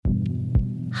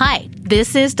Hi,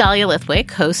 this is Dahlia Lithwick,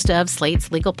 host of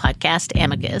Slate's legal podcast,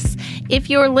 Amicus. If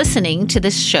you're listening to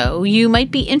this show, you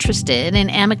might be interested in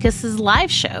Amicus's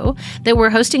live show that we're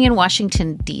hosting in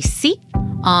Washington, D.C.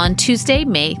 on Tuesday,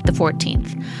 May the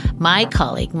 14th. My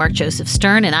colleague, Mark Joseph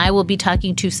Stern, and I will be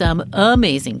talking to some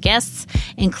amazing guests,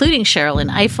 including Sherrilyn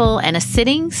Ifill and a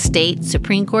sitting state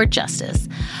Supreme Court justice,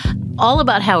 all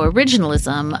about how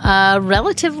originalism, a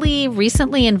relatively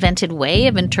recently invented way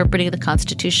of interpreting the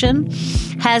Constitution,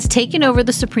 has taken over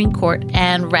the Supreme Court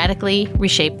and radically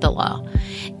reshaped the law.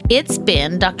 It's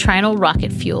been doctrinal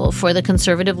rocket fuel for the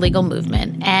conservative legal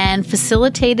movement and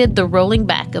facilitated the rolling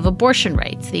back of abortion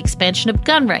rights, the expansion of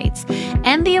gun rights,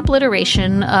 and the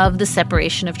obliteration of the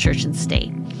separation of church and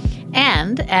state.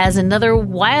 And as another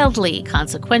wildly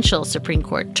consequential Supreme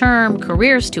Court term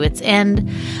careers to its end,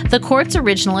 the court's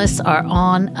originalists are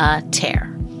on a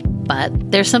tear.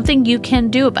 But there's something you can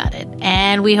do about it,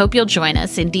 and we hope you'll join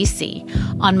us in D.C.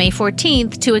 on May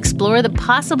 14th to explore the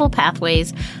possible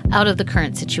pathways out of the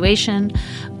current situation.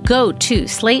 Go to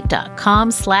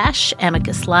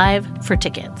slate.com/Amicus Live for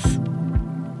tickets.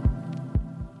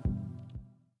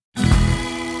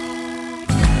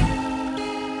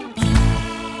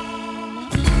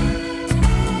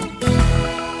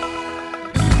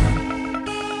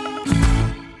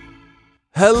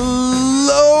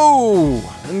 Hello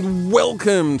and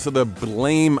welcome to the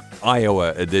Blame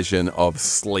Iowa edition of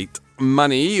Slate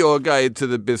Money, your guide to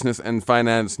the business and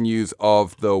finance news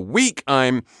of the week.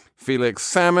 I'm Felix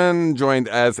Salmon, joined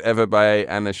as ever by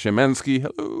Anna Szymanski.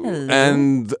 Hello.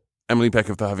 And Emily Peck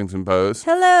of the Huffington Post.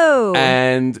 Hello.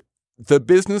 And the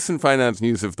business and finance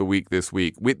news of the week this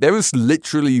week. There is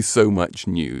literally so much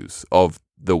news of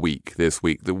the week this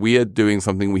week that we are doing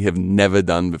something we have never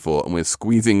done before, and we're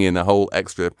squeezing in a whole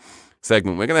extra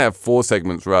segment. We're going to have 4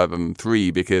 segments rather than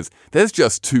 3 because there's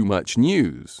just too much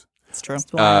news. It's true.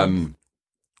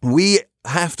 We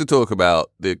have to talk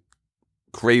about the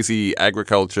crazy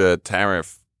agriculture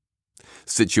tariff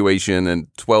situation and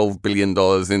 $12 billion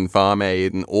in farm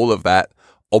aid and all of that.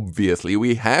 Obviously,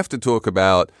 we have to talk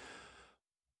about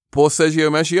poor Sergio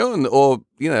Marchionne, or,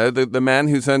 you know, the man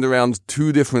who turned around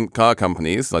 2 different car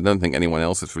companies. I don't think anyone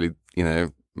else has really,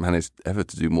 managed ever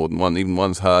to do more than one. Even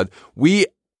one's hard. We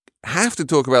have to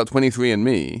talk about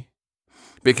 23andMe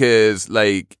because,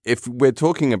 if we're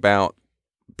talking about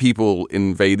people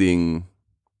invading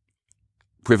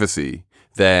privacy,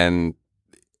 then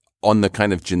on the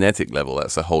kind of genetic level,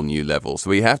 that's a whole new level. So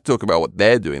we have to talk about what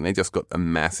they're doing. They just got a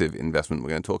massive investment.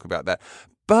 We're going to talk about that.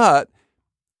 But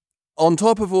on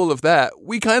top of all of that,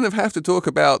 we kind of have to talk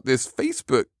about this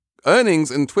Facebook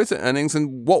earnings and Twitter earnings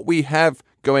and what we have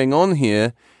going on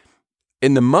here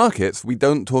in the markets. We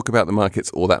don't talk about the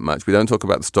markets all that much. We don't talk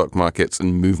about the stock markets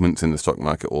and movements in the stock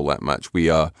market all that much.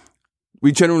 We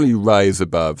generally rise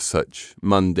above such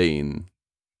mundane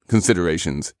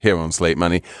considerations here on Slate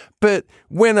Money. But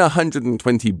when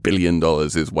 $120 billion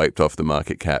is wiped off the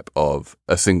market cap of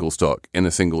a single stock in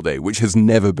a single day, which has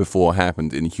never before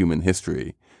happened in human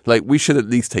history, we should at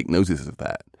least take notice of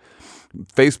that.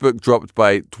 Facebook dropped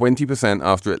by 20%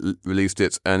 after it released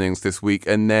its earnings this week.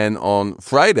 And then on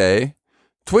Friday,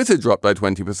 Twitter dropped by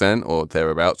 20% or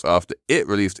thereabouts after it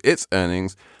released its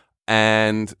earnings.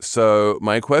 And so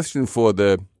my question for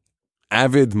the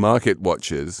avid market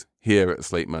watchers here at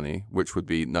Slate Money, which would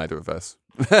be neither of us,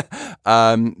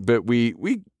 but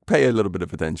we pay a little bit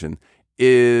of attention,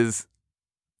 is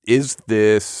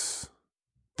this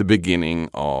the beginning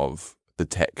of the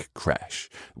tech crash?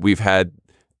 We've had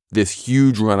this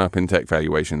huge run-up in tech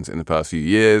valuations in the past few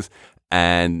years,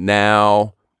 and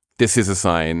now this is a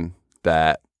sign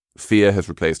that fear has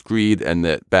replaced greed and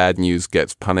that bad news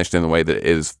gets punished in a way that it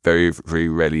is very, very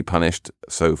rarely punished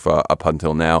so far up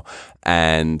until now.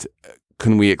 And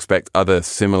can we expect other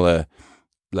similar,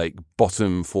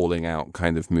 bottom falling out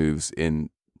kind of moves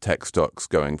in tech stocks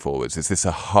going forwards? Is this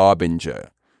a harbinger?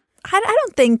 I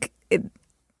don't think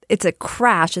it's a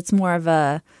crash. It's more of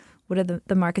a, what do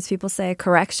the markets people say, a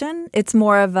correction? It's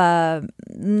more of a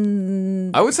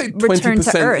I would say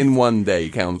 20% in one day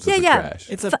counts as a crash.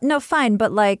 It's fine,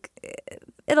 but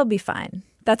it'll be fine.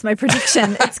 That's my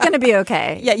prediction. It's going to be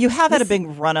okay. Yeah, you have had a big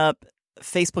run up.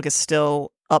 Facebook is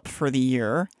still up for the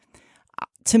year.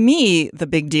 To me, the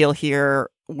big deal here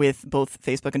with both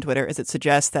Facebook and Twitter is it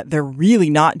suggests that they're really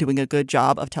not doing a good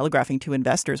job of telegraphing to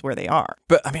investors where they are.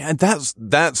 But I mean,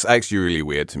 that's actually really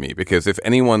weird to me, because if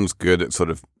anyone's good at sort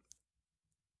of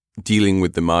dealing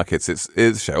with the markets, it's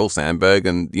Sheryl Sandberg.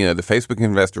 And, the Facebook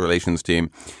investor relations team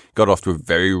got off to a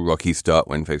very rocky start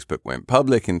when Facebook went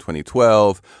public in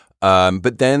 2012.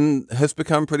 But then has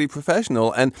become pretty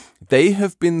professional. And they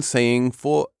have been saying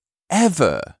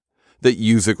forever that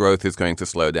user growth is going to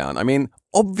slow down. I mean,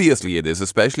 obviously it is,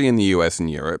 especially in the US and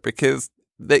Europe, because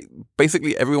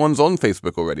basically everyone's on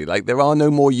Facebook already. Like, there are no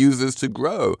more users to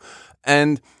grow.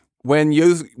 And when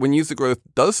user growth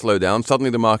does slow down, suddenly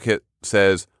the market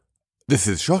says, this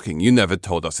is shocking. You never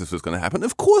told us this was going to happen.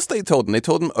 Of course they told them. They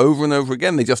told them over and over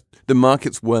again. The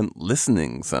markets weren't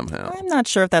listening somehow. I'm not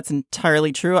sure if that's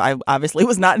entirely true. I obviously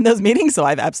was not in those meetings, so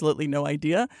I have absolutely no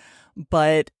idea.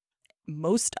 But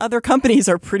most other companies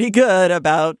are pretty good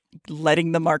about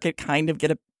letting the market kind of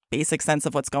get a basic sense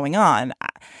of what's going on.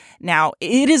 Now,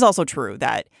 it is also true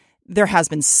that there has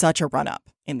been such a run-up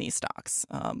in these stocks.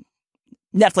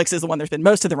 Netflix is the one there's been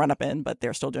most of the run-up in, but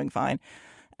they're still doing fine,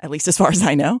 at least as far as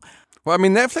I know. Well, I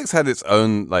mean, Netflix had its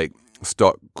own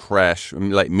stock crash,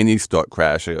 mini stock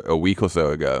crash a week or so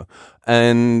ago.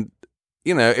 And,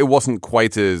 it wasn't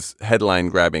quite as headline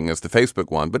grabbing as the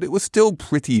Facebook one, but it was still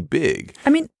pretty big.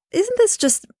 I mean, isn't this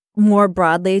just more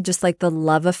broadly just like the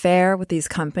love affair with these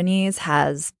companies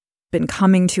has been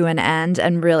coming to an end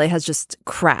and really has just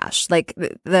crashed? Like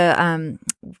to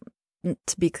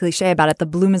be cliche about it, the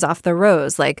bloom is off the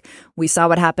rose. Like, we saw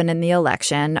what happened in the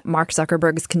election. Mark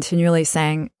Zuckerberg is continually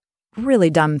saying really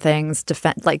dumb things,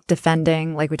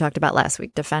 defending, like we talked about last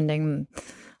week, defending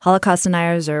Holocaust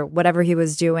deniers or whatever he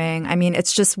was doing. I mean,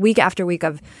 it's just week after week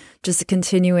of just a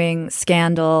continuing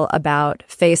scandal about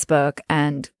Facebook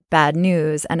and bad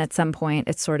news. And at some point,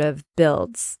 it sort of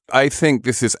builds. I think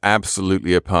this is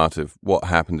absolutely a part of what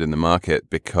happened in the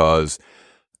market, because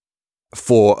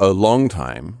for a long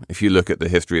time, if you look at the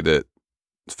history that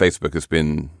Facebook has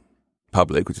been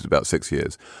public, which is about 6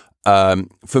 years,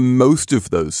 for most of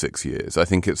those 6 years, I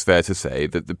think it's fair to say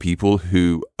that the people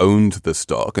who owned the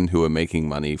stock and who were making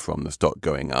money from the stock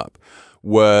going up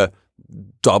were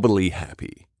doubly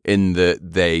happy in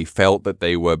that they felt that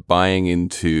they were buying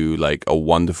into a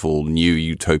wonderful new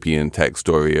utopian tech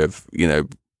story of,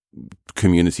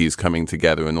 communities coming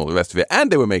together and all the rest of it, and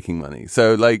they were making money.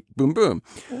 So boom, boom.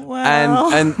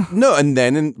 Wow. And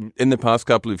then in the past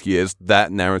couple of years, that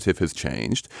narrative has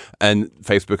changed, and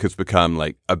Facebook has become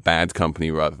a bad company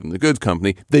rather than a good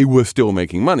company. They were still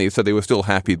making money, so they were still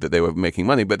happy that they were making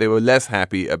money, but they were less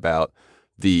happy about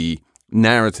the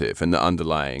narrative and the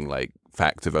underlying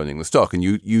fact of owning the stock. And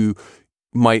you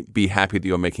might be happy that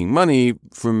you're making money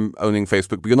from owning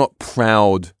Facebook, but you're not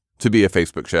proud to be a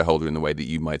Facebook shareholder in the way that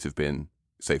you might have been,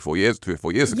 say, 3 or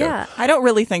 4 years ago. Yeah. I don't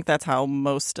really think that's how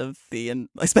most of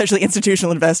especially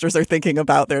institutional investors are thinking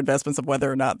about their investments, of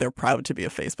whether or not they're proud to be a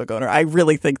Facebook owner. I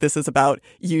really think this is about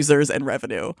users and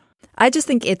revenue. I just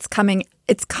think it's coming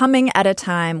at a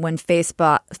time when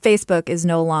Facebook is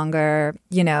no longer,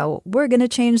 we're going to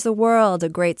change the world, a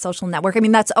great social network. I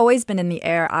mean, that's always been in the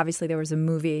air. Obviously, there was a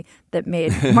movie that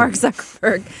made Mark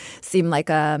Zuckerberg seem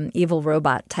like an evil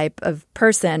robot type of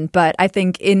person. But I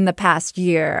think in the past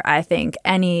year, I think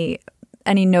any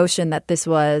notion that this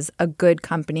was a good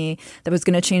company that was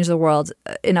going to change the world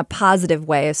in a positive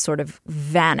way has sort of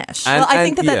vanished. Well, I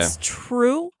think that's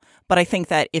true. But I think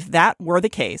that if that were the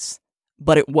case,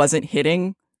 but it wasn't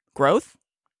hitting growth,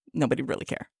 nobody would really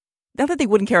care. Not that they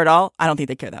wouldn't care at all. I don't think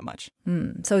they care that much.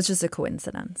 So it's just a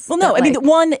coincidence. Well, no. I mean,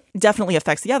 one definitely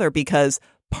affects the other, because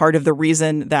part of the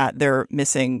reason that they're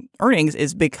missing earnings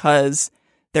is because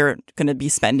they're going to be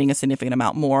spending a significant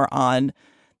amount more on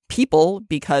people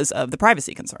because of the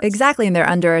privacy concerns. Exactly. And they're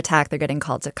under attack. They're getting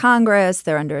called to Congress.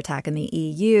 They're under attack in the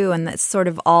EU. And that's sort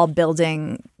of all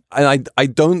building. And I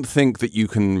don't think that you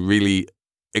can really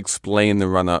explain the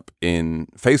run-up in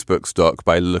Facebook stock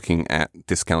by looking at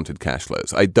discounted cash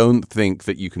flows. I don't think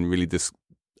that you can really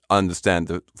understand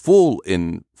the fall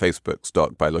in Facebook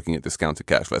stock by looking at discounted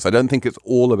cash flows. I don't think it's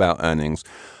all about earnings.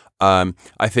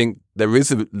 I think there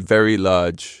is a very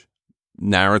large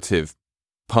narrative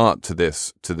part to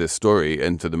this story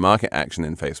and to the market action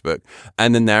in Facebook.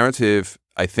 And the narrative,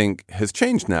 I think, has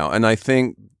changed now. And I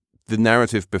think the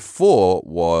narrative before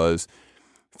was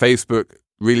Facebook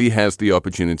really has the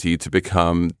opportunity to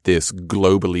become this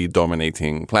globally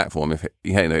dominating platform.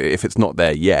 If it's not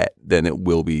there yet, then it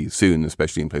will be soon,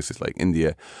 especially in places like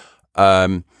India.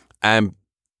 And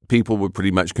people were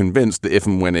pretty much convinced that if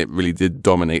and when it really did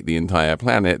dominate the entire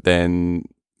planet, then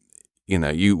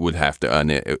you would have to own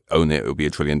it. It would be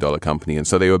 $1 trillion company. And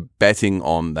so they were betting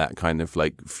on that kind of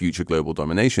future global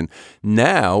domination.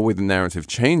 Now, with the narrative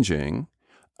changing,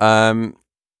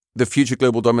 the future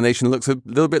global domination looks a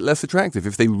little bit less attractive.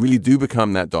 If they really do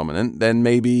become that dominant, then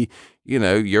maybe,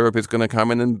 Europe is going to come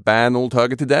in and ban all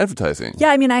targeted advertising. Yeah,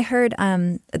 I mean, I heard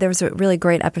there was a really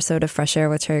great episode of Fresh Air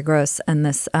with Terry Gross, and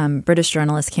this British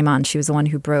journalist came on. She was the one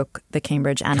who broke the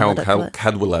Cambridge Analytica.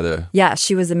 Cadwallader. Yeah,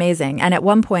 she was amazing. And at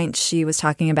one point, she was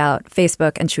talking about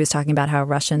Facebook, and she was talking about how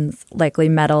Russians likely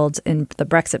meddled in the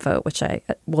Brexit vote, which I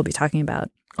will be talking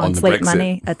about on Slate Brexit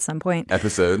Money at some point.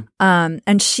 Episode.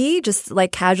 And she just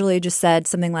casually just said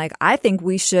something like, I think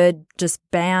we should just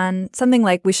ban something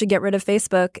like we should get rid of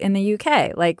Facebook in the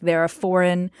UK. Like they're a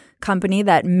foreign company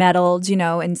that meddled,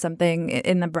 in something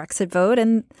in the Brexit vote,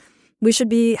 and we should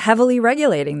be heavily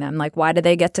regulating them. Like, why do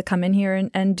they get to come in here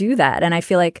and do that? And I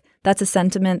feel like that's a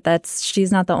sentiment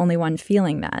she's not the only one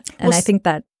feeling that. And I think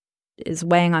that is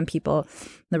weighing on people,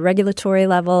 the regulatory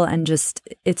level, and just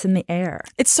it's in the air.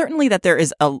 It's certainly that there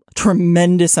is a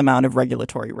tremendous amount of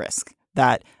regulatory risk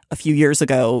that a few years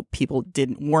ago people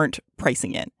weren't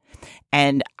pricing in.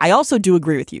 And I also do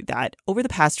agree with you that over the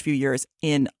past few years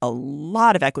in a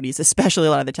lot of equities, especially a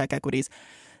lot of the tech equities,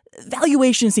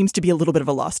 valuation seems to be a little bit of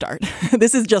a lost art.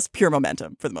 This is just pure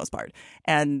momentum for the most part.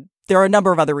 And there are a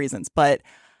number of other reasons. But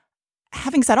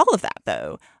having said all of that,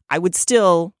 though, I would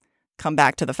still come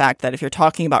back to the fact that if you're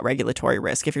talking about regulatory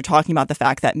risk, if you're talking about the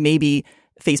fact that maybe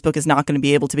Facebook is not going to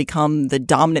be able to become the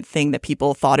dominant thing that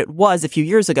people thought it was a few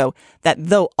years ago, that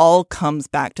though all comes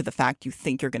back to the fact you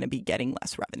think you're going to be getting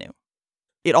less revenue.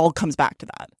 It all comes back to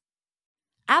that.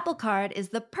 Apple Card is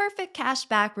the perfect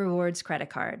cashback rewards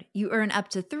credit card. You earn up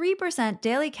to 3%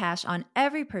 daily cash on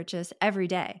every purchase every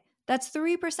day. That's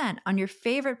 3% on your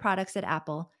favorite products at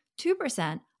Apple,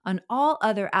 2% on all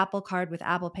other Apple Card with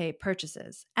Apple Pay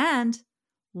purchases, and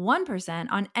 1%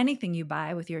 on anything you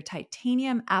buy with your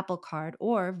titanium Apple Card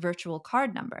or virtual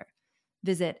card number.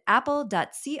 Visit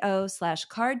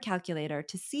apple.co/card calculator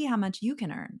to see how much you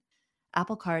can earn.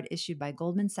 Apple Card issued by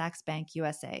Goldman Sachs Bank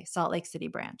USA, Salt Lake City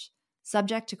branch.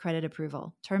 Subject to credit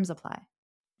approval. Terms apply.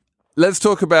 Let's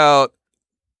talk about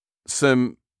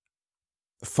some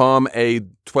Farm Aid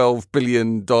 $12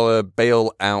 billion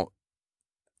bailout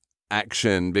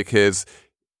action, because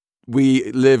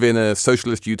we live in a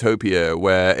socialist utopia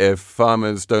where if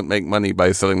farmers don't make money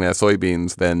by selling their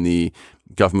soybeans, then the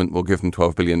government will give them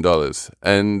 $12 billion.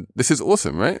 And this is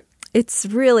awesome, right? It's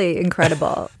really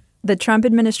incredible. The Trump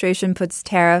administration puts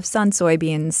tariffs on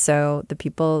soybeans so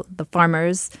the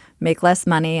farmers make less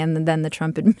money, and then the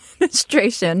Trump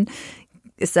administration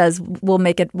says we'll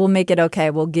make it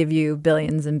okay. We'll give you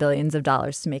billions and billions of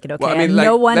dollars to make it okay. Well, I mean,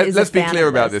 no one is. Let's be clear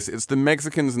about this. It's the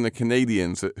Mexicans and the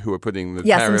Canadians who are putting the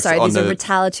tariffs on. These are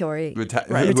retaliatory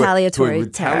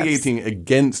retaliating tariffs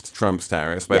against Trump's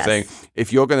tariffs by saying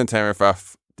if you're going to tariff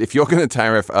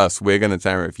us, we're going to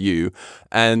tariff you,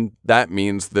 and that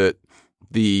means that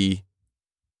the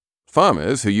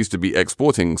farmers who used to be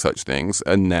exporting such things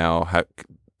and now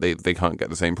they can't get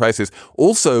the same prices.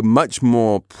 Also, much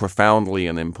more profoundly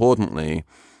and importantly,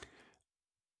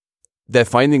 they're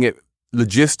finding it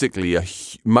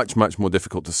logistically much, much more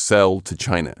difficult to sell to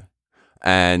China.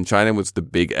 And China was the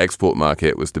big export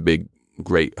market, was the big,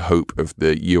 great hope of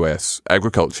the U.S.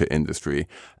 agriculture industry.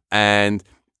 And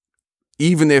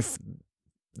even if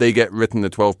they get written a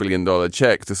 $12 billion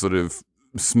check to sort of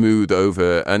smooth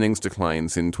over earnings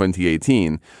declines in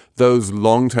 2018, those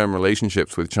long-term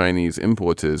relationships with Chinese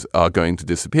importers are going to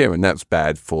disappear, and that's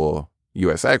bad for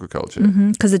U.S. agriculture.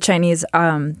 Because the Chinese,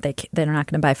 they're not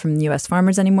going to buy from U.S.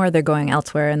 farmers anymore. They're going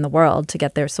elsewhere in the world to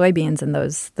get their soybeans, and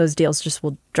those deals just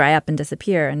will dry up and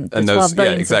disappear. And those,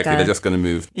 exactly. They're just going to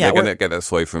move. They're going to get their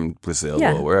soy from Brazil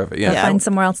or wherever. They'll find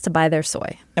somewhere else to buy their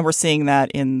soy. And we're seeing that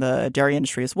in the dairy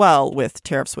industry as well with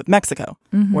tariffs with Mexico,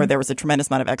 where there was a tremendous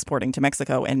amount of exporting to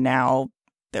Mexico, and now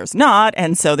there's not.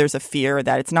 And so there's a fear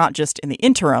that it's not just in the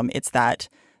interim, it's that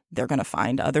they're going to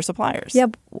find other suppliers. Yeah,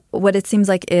 what it seems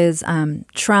like is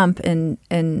Trump,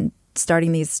 in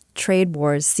starting these trade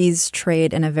wars, sees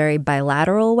trade in a very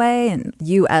bilateral way, and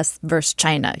U.S. versus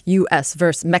China, U.S.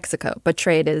 versus Mexico. But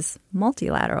trade is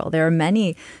multilateral. There are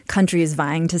many countries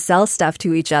vying to sell stuff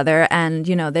to each other, and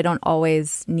they don't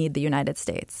always need the United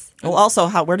States. Well, also,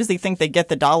 where does he think they get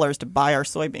the dollars to buy our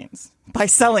soybeans? By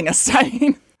selling us.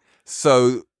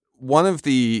 So one of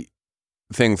the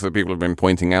things that people have been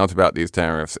pointing out about these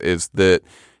tariffs is that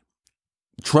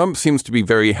Trump seems to be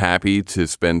very happy to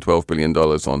spend $12 billion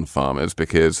on farmers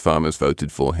because farmers voted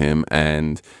for him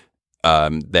and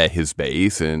they're his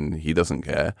base and he doesn't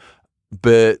care.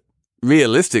 But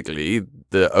realistically,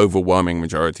 the overwhelming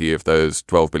majority of those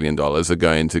 $12 billion are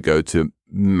going to go to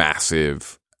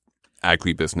massive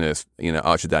agribusiness,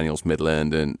 Archer Daniels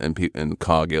Midland and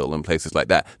Cargill and places like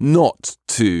that, not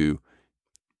to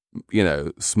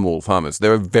small farmers.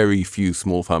 There are very few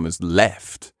small farmers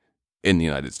left in the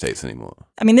United States anymore.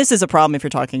 I mean, this is a problem if you're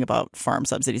talking about farm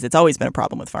subsidies. It's always been a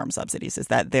problem with farm subsidies, is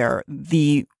that they're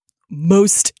the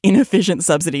most inefficient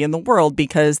subsidy in the world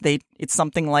because it's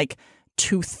something like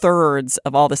 2/3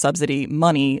 of all the subsidy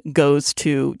money goes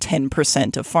to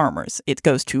 10% of farmers. It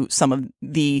goes to some of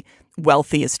the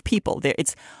wealthiest people.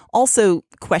 It's also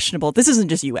questionable. This isn't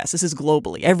just U.S. This is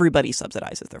globally. Everybody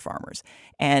subsidizes their farmers.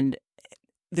 And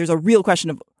there's a real question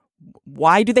of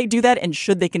why do they do that, and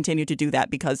should they continue to do that?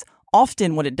 Because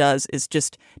often what it does is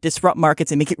just disrupt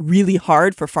markets and make it really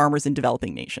hard for farmers in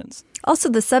developing nations. Also,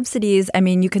 the subsidies, I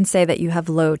mean, you can say that you have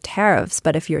low tariffs,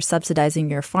 but if you're subsidizing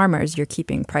your farmers, you're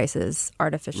keeping prices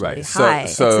artificially high.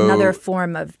 So it's another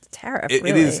form of tariff, really.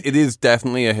 It is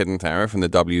definitely a hidden tariff, and the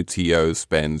WTO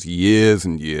spends years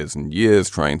and years and years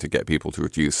trying to get people to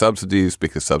reduce subsidies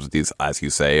because subsidies, as you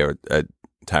say, are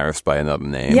tariffs by another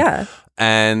name. Yeah.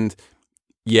 And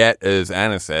yet, as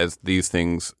Anna says, these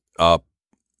things are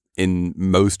in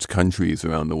most countries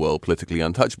around the world politically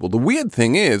untouchable. The weird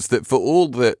thing is that for all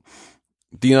that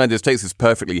the United States is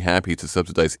perfectly happy to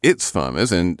subsidize its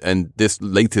farmers, and this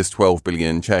latest $12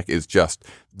 billion check is just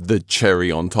the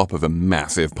cherry on top of a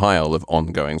massive pile of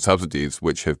ongoing subsidies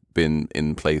which have been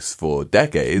in place for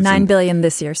decades. $9 billion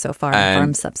this year so far in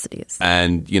farm subsidies.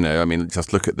 And,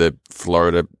 just look at the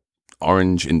Florida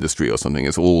orange industry or something.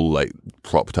 It's all like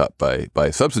propped up by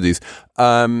subsidies.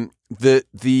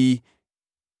 The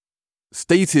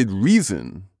stated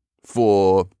reason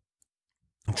for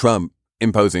Trump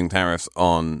imposing tariffs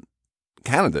on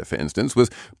Canada, for instance, was,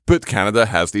 but Canada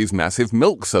has these massive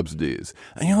milk subsidies.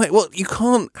 And you're like, well, you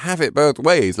can't have it both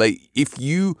ways. Like, if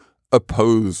you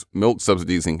oppose milk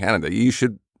subsidies in Canada, you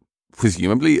should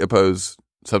presumably oppose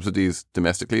subsidies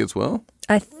domestically as well.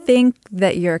 I think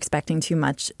that you're expecting too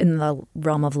much in the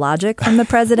realm of logic from the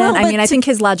president. I think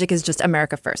his logic is just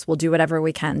America first. We'll do whatever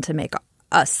we can to make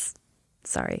us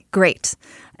great.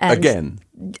 And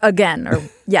again, or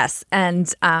yes.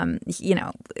 And,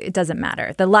 it doesn't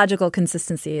matter. The logical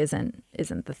consistency isn't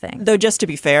the thing. Though, just to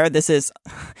be fair, this is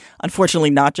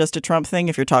unfortunately not just a Trump thing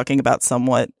if you're talking about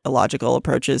somewhat illogical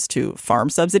approaches to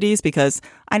farm subsidies, because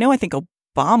I think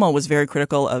Obama was very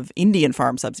critical of Indian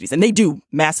farm subsidies, and they do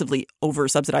massively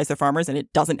over-subsidize their farmers, and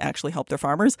it doesn't actually help their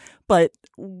farmers. But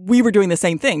we were doing the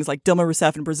same things. Like Dilma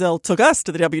Rousseff in Brazil took us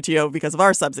to the WTO because of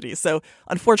our subsidies. So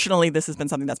unfortunately, this has been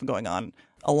something that's been going on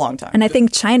a long time. And I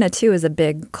think China, too, is a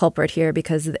big culprit here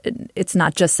because it's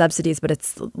not just subsidies, but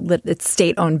it's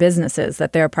state-owned businesses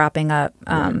that they're propping up.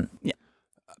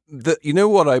 You know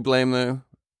what I blame, though?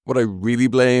 What I really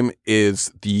blame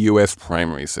is the U.S.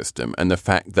 primary system and the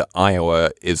fact that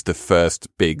Iowa is the first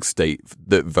big state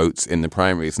that votes in the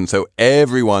primaries. And so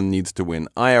everyone needs to win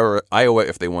Iowa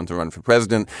if they want to run for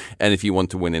president. And if you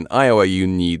want to win in Iowa, you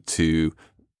need to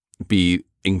be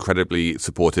incredibly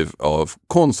supportive of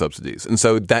corn subsidies. And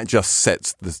so that just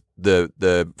sets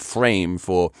the frame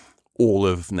for all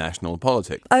of national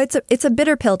politics. It's a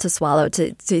bitter pill to swallow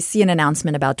to see an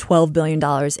announcement about $12 billion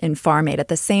in farm aid at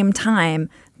the same time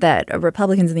that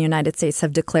Republicans in the United States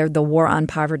have declared the war on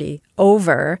poverty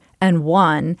over and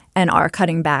won and are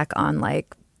cutting back on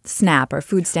like SNAP or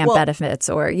food stamp benefits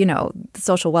or,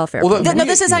 social welfare.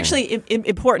 This is actually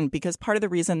important because part of the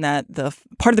reason the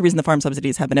farm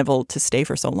subsidies have been able to stay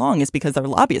for so long is because their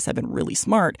lobbyists have been really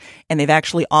smart, and they've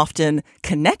actually often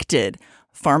connected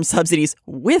farm subsidies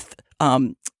with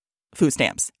food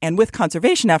stamps and with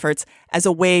conservation efforts as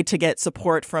a way to get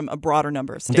support from a broader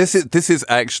number of states. This is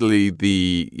actually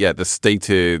the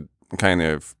stated kind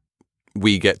of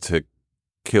we get to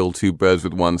kill two birds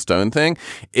with one stone thing,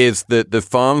 is that the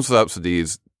farm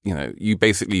subsidies, you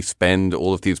basically spend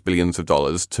all of these billions of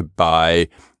dollars to buy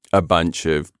a bunch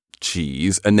of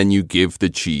cheese, and then you give the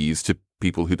cheese to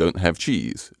people who don't have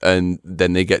cheese, and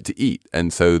then they get to eat.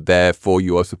 And so therefore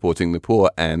you are supporting the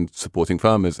poor and supporting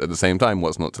farmers at the same time.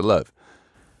 What's not to love?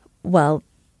 Well,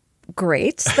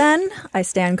 great, then. I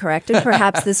stand corrected.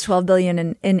 Perhaps this $12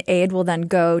 billion in aid will then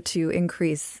go to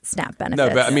increase SNAP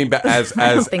benefits. No, but as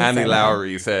Annie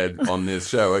Lowrey said on this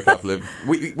show a couple of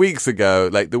weeks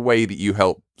ago, like the way that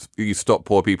you stop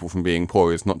poor people from being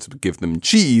poor is not to give them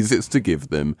cheese, it's to give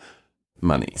them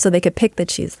money. So they could pick the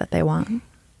cheese that they want.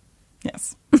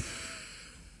 Yes.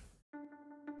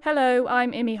 Hello,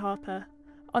 I'm Imi Harper.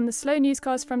 On the Slow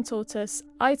Newscast from Tortoise,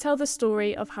 I tell the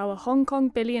story of how a Hong Kong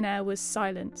billionaire was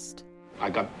silenced.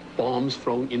 I got bombs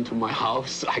thrown into my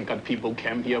house. I got people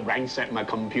came here, ransacked my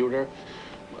computer.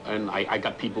 And I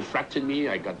got people threatening me.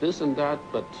 I got this and that,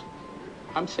 but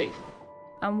I'm safe.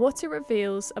 And what it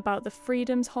reveals about the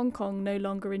freedoms Hong Kong no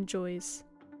longer enjoys.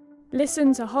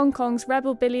 Listen to Hong Kong's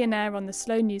rebel billionaire on the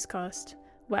Slow Newscast,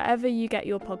 wherever you get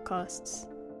your podcasts.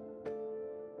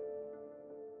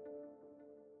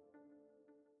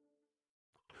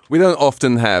 We don't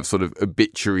often have sort of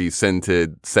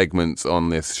obituary-centered segments on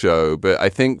this show, but I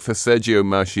think for Sergio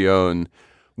Marchionne,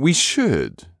 we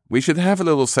should have a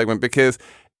little segment because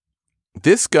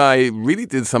this guy really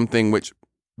did something which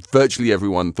virtually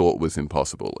everyone thought was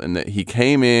impossible, in that he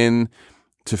came in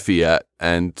to Fiat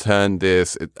and turned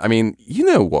this. I mean, you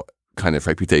know what kind of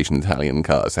reputation Italian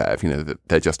cars have. You know, that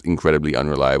they're just incredibly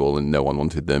unreliable and no one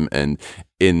wanted them. And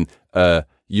in a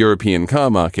European car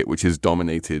market, which is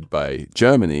dominated by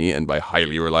Germany and by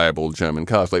highly reliable German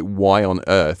cars, like why on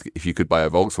earth, if you could buy a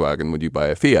Volkswagen, would you buy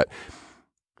a Fiat?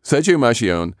 Sergio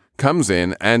Marchionne comes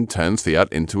in and turns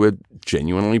Fiat into a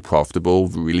genuinely profitable,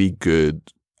 really good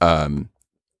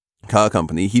car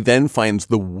company. He then finds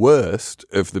the worst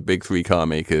of the big three car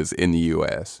makers in the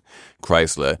US,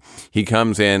 Chrysler. He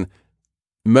comes in,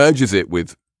 merges it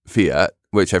with Fiat,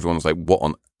 which everyone's like, what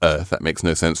on earth? That makes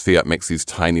no sense. Fiat makes these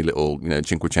tiny little,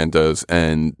 Cinquecentos,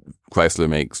 and Chrysler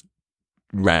makes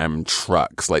Ram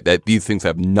trucks. Like that, these things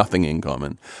have nothing in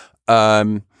common.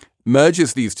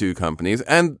 Merges these two companies,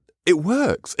 and it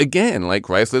works. Again, like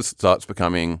Chrysler starts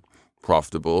becoming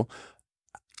profitable.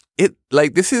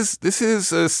 This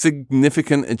is a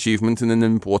significant achievement in an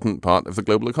important part of the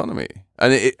global economy.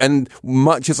 And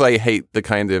much as I hate the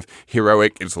kind of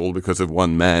heroic, it's all because of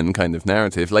one man kind of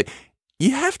narrative, like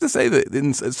you have to say that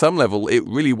at some level it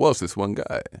really was this one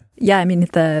guy. Yeah, I mean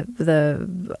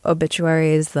the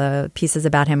obituaries, the pieces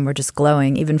about him were just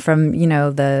glowing, even from,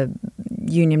 the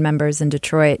union members in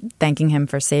Detroit thanking him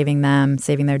for saving them,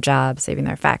 saving their jobs, saving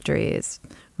their factories,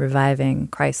 reviving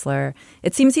Chrysler.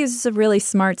 It seems he was a really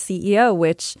smart CEO,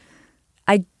 which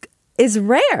is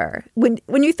rare.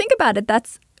 When you think about it,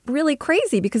 that's really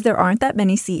crazy because there aren't that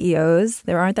many CEOs.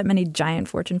 There aren't that many giant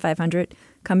Fortune 500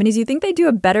 companies. You think they do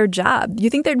a better job. You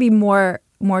think there'd be more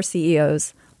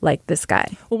CEOs like this guy.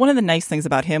 Well, one of the nice things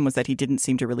about him was that he didn't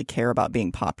seem to really care about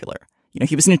being popular.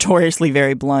 He was notoriously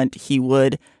very blunt. He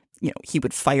would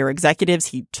fire executives.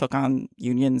 He took on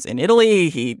unions in Italy.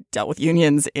 He dealt with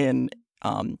unions in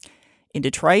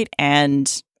Detroit,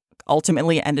 and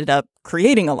ultimately ended up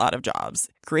creating a lot of jobs,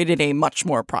 created a much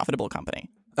more profitable company.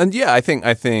 And yeah, I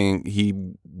think he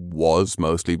was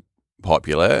mostly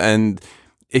popular. And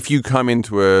if you come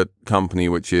into a company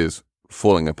which is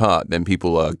falling apart, then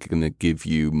people are going to give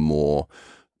you more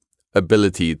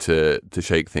ability to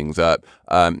shake things up.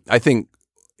 I think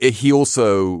he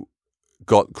also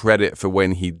got credit for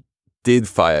when he did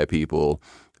fire people.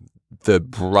 The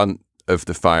brunt of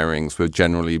the firings were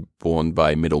generally borne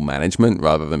by middle management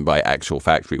rather than by actual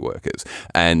factory workers.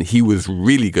 And he was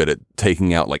really good at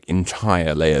taking out like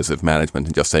entire layers of management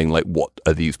and just saying like, what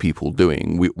are these people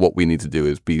doing? What we need to do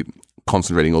is be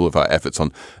concentrating all of our efforts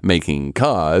on making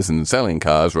cars and selling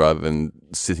cars rather than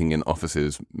sitting in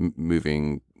offices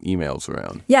moving emails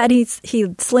around. Yeah, and he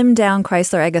slimmed down.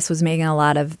 Chrysler, I guess, was making a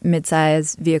lot of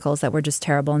midsize vehicles that were just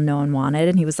terrible and no one wanted.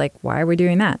 And he was like, why are we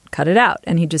doing that? Cut it out.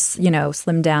 And he just,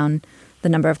 slimmed down the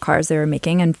number of cars they were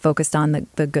making and focused on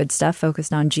the good stuff,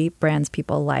 focused on Jeep brands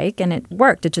people like. And it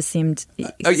worked. It just seemed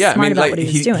smart about what he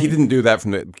was doing. He didn't do that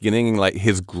from the beginning. Like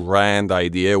his grand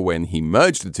idea when he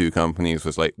merged the two companies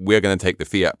was like, we're going to take the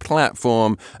Fiat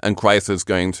platform and Chrysler's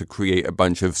going to create a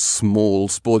bunch of small,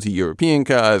 sporty European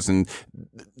cars, and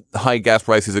high gas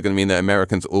prices are going to mean that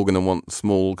Americans are all going to want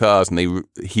small cars. And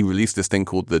he released this thing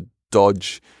called the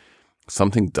Dodge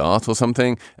something Dart or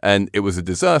something, and it was a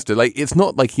disaster. Like, it's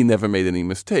not like he never made any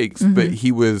mistakes, but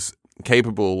he was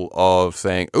capable of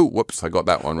saying, oh, whoops, I got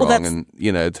that one wrong,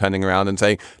 and turning around and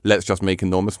saying, let's just make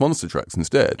enormous monster trucks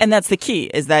instead. And that's the key,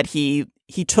 is that he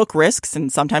took risks,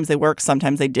 and sometimes they worked,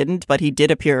 sometimes they didn't, but he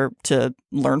did appear to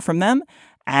learn from them,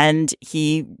 and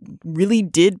he really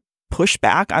did push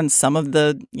back on some of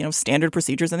the standard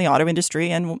procedures in the auto industry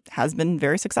and has been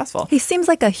very successful. He seems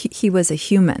like he was a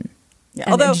human.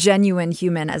 Yeah, and a genuine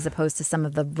human, as opposed to some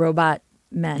of the robot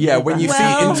men. Yeah, when you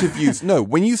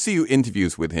see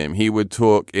interviews with him, he would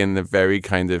talk in a very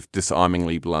kind of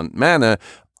disarmingly blunt manner.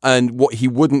 And what he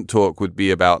wouldn't talk would be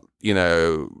about,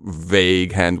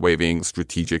 vague hand-waving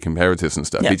strategic imperatives and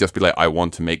stuff. Yeah. He'd just be like, I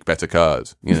want to make better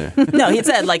cars, No, he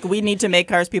said, we need to make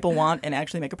cars people want and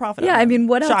actually make a profit. Yeah, I mean,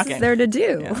 what Shocking. else is there to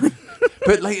do? Yeah.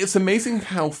 But, it's amazing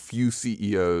how few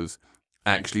CEOs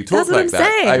actually talk That's what like I'm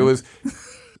that. saying.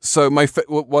 So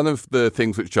one of the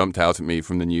things which jumped out at me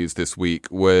from the news this week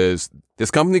was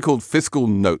this company called Fiscal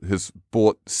Note has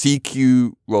bought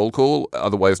CQ Roll Call,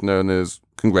 otherwise known as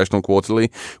Congressional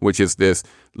Quarterly, which is this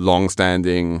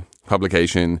long-standing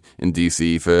publication in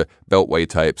DC for beltway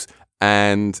types.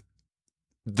 And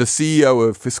the CEO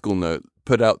of Fiscal Note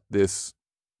put out this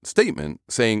statement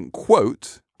saying,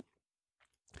 quote,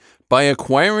 by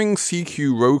acquiring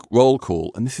CQ Roll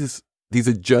Call, and these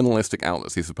are journalistic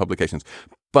outlets, these are publications.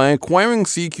 By acquiring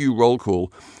CQ Roll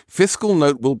Call, Fiscal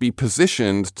Note will be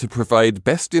positioned to provide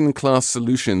best-in-class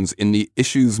solutions in the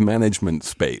issues management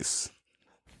space.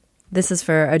 This is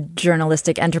for a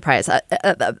journalistic enterprise.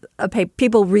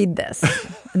 People read this,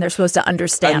 and they're supposed to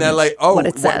understand and they're like, oh, what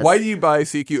it says. Why do you buy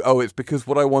CQ? Oh, it's because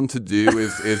what I want to do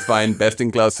is find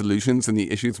best-in-class solutions in the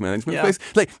issues management space.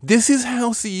 Like, this is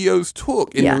how CEOs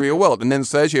talk in the real world. And then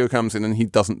Sergio comes in and he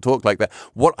doesn't talk like that.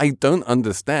 What I don't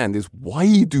understand is,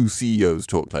 why do CEOs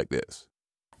talk like this?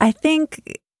 I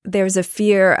think there's a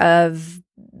fear of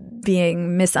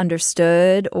being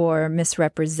misunderstood or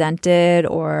misrepresented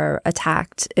or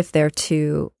attacked if they're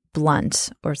too blunt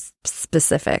or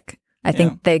specific. I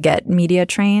think they get media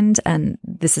trained, and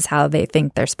this is how they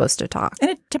think they're supposed to talk. And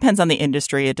it depends on the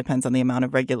industry. It depends on the amount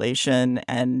of regulation.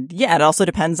 And it also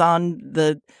depends on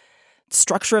the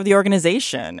structure of the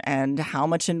organization and how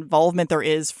much involvement there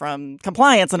is from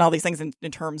compliance and all these things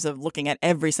in terms of looking at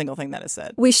every single thing that is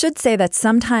said. We should say that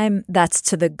sometimes that's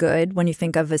to the good when you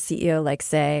think of a CEO like,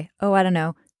 say,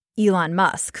 Elon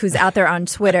Musk, who's out there on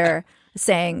Twitter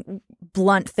saying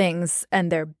blunt things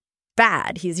and they're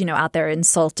bad. He's, out there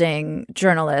insulting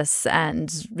journalists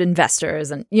and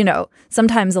investors, and,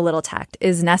 sometimes a little tact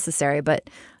is necessary, but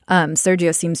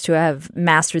Sergio seems to have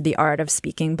mastered the art of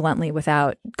speaking bluntly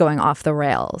without going off the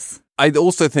rails. I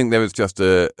also think there was just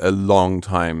a long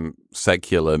time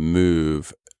secular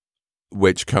move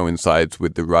which coincides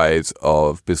with the rise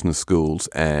of business schools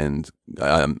and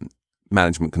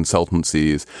management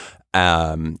consultancies,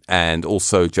 and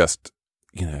also just,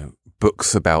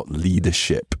 books about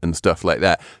leadership and stuff like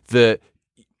that.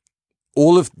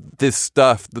 All of this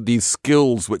stuff, these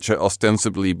skills which are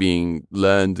ostensibly being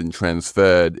learned and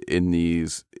transferred in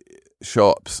these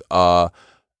shops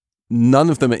none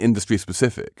of them are industry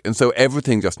specific. And so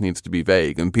everything just needs to be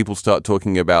vague. And people start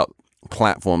talking about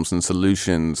platforms and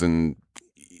solutions and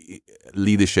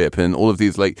leadership and all of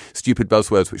these like stupid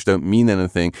buzzwords which don't mean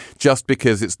anything, just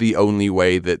because it's the only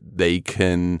way that they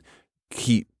can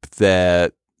keep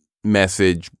their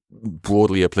message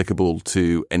broadly applicable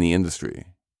to any industry.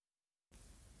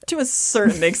 To a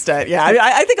certain extent, yeah.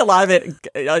 I think a lot of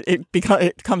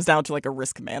it comes down to like a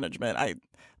risk management.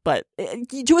 But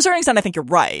to a certain extent, I think you're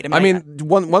right.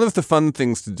 One of the fun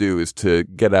things to do is to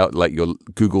get out like your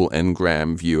Google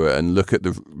Ngram viewer and look at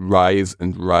the rise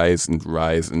and rise and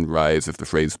rise and rise of the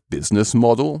phrase business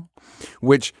model,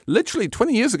 which literally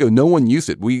 20 years ago, no one used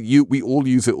it. We all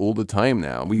use it all the time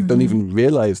now. We don't even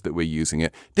realize that we're using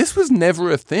it. This was never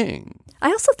a thing.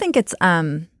 I also think it's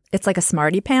like a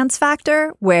smarty pants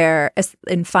factor, where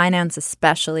in finance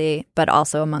especially, but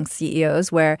also among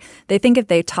CEOs, where they think if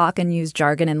they talk and use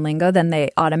jargon and lingo, then they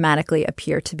automatically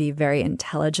appear to be very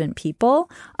intelligent people.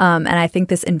 And I think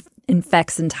this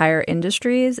infects entire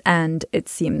industries, and it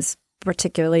seems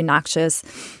particularly noxious,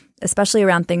 especially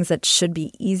around things that should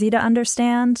be easy to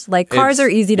understand. Like cars are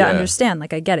easy to understand.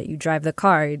 Like, I get it. You drive the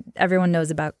car. Everyone knows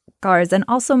about cars. And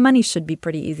also money should be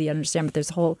pretty easy to understand. But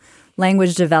there's a whole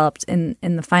language developed in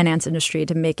the finance industry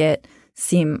to make it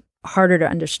seem harder to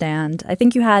understand. I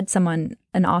think you had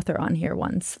an author on here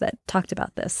once that talked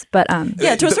about this. But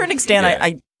to a certain extent,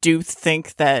 I do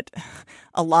think that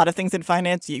a lot of things in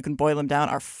finance, you can boil them down,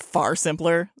 are far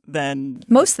simpler than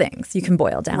most things you can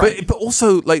boil down. But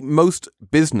also, like, most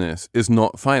business is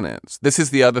not finance. This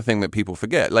is the other thing that people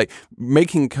forget. Like,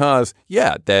 making cars,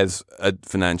 there's a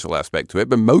financial aspect to it,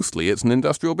 but mostly it's an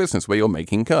industrial business where you're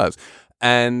making cars.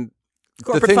 And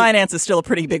corporate finance is still a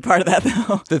pretty big part of that,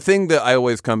 though. The thing that I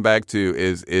always come back to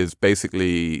is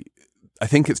basically, I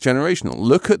think it's generational.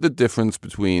 Look at the difference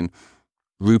between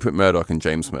Rupert Murdoch and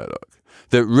James Murdoch.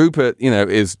 That Rupert,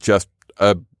 is just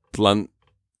a blunt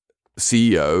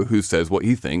CEO who says what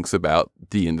he thinks about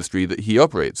the industry that he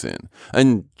operates in.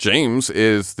 And James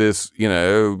is this,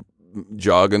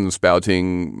 jargon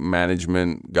spouting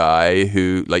management guy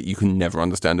who, like, you can never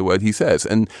understand a word he says.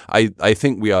 And I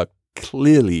think we are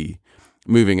clearly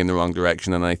moving in the wrong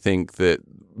direction. And I think that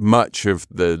much of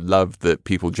the love that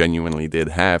people genuinely did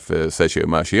have for Sergio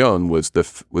Marchionne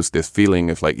was this feeling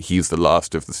of like he's the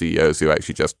last of the CEOs who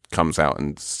actually just comes out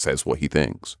and says what he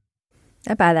thinks.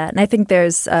 I buy that, and I think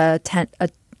there's a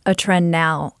trend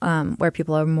now where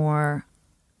people are more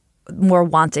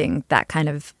wanting that kind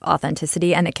of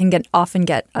authenticity, and it can often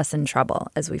get us in trouble,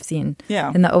 as we've seen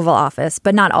in the Oval Office,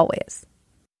 but not always.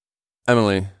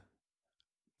 Emily,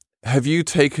 have you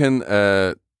taken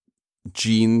a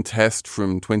gene test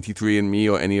from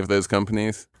 23andMe or any of those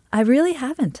companies? I really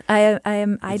haven't. I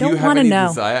don't want to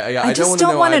know. I just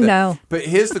don't want to know. But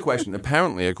here's the question.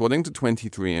 Apparently, according to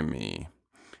 23andMe,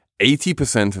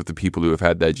 80% of the people who have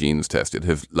had their genes tested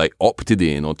have like opted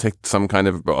in or ticked some kind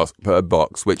of a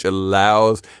box which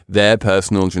allows their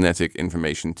personal genetic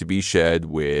information to be shared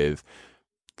with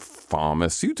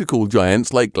pharmaceutical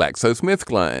giants like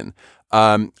GlaxoSmithKline.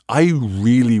 I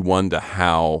really wonder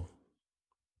how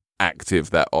active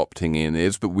that opting in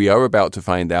is, but we are about to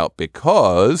find out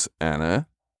because, Anna,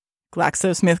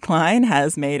 GlaxoSmithKline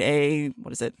has made a,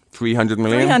 what is it? $300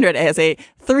 million? Has a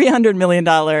 $300 million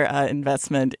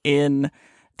investment in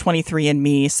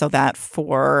 23andMe so that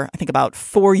for, I think, about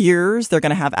 4 years, they're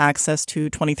going to have access to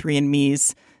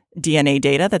 23andMe's DNA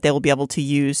data that they will be able to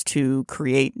use to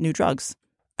create new drugs.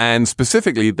 And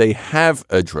specifically, they have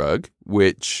a drug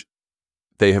which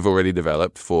they have already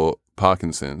developed for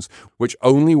Parkinson's, which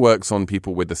only works on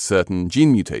people with a certain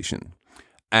gene mutation.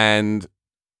 And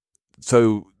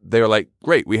so they're like,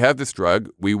 great, we have this drug.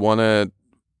 We want to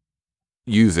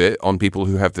use it on people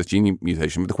who have this gene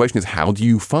mutation. But the question is, how do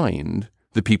you find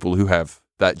the people who have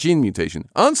that gene mutation?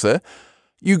 Answer,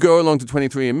 you go along to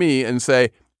 23andMe and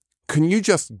say, can you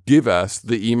just give us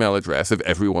the email address of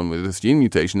everyone with this gene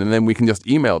mutation? And then we can just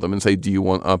email them and say, do you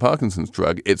want our Parkinson's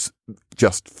drug? It's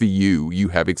just for you. You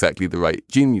have exactly the right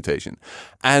gene mutation.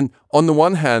 And on the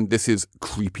one hand, this is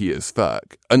creepy as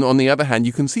fuck. And on the other hand,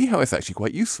 you can see how it's actually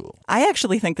quite useful. I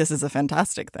actually think this is a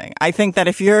fantastic thing. I think that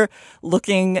if you're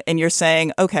looking and you're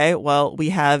saying, okay, well,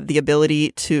 we have the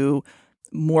ability to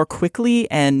more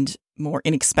quickly and more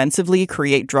inexpensively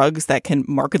create drugs that can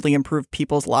markedly improve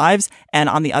people's lives. And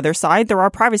on the other side, there are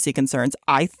privacy concerns.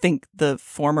 I think the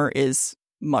former is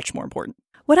much more important.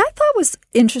 What I thought was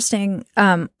interesting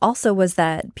also was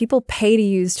that people pay to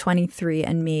use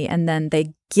 23andMe and then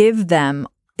they give them,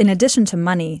 in addition to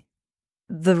money,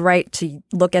 the right to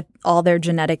look at all their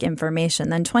genetic information.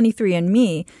 Then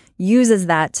 23andMe uses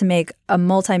that to make a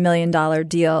multi-million-dollar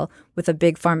deal with a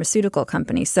big pharmaceutical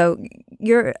company. So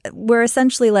we're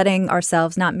essentially letting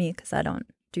ourselves, not me because I don't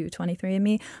do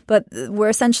 23andMe, but we're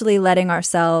essentially letting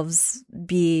ourselves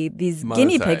be these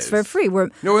guinea pigs for free. We're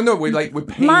paying monetized. For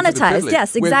the privilege.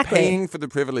 Yes, exactly. We're paying for the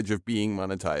privilege of being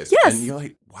monetized. Yes, and you're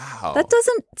like, wow, that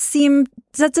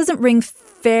doesn't ring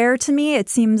fair to me. It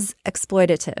seems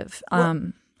exploitative.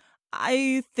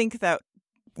 I think that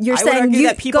you're I saying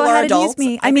that people go ahead are adults. And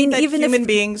use me. I mean, that even human if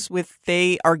beings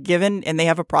they are given and they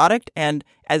have a product, and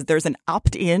as there's an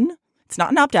opt-in, it's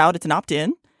not an opt-out, it's an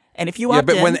opt-in. And if you opt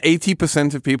in, when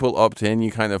 80% of people opt in, you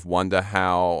kind of wonder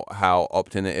how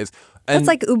opt-in it is. And that's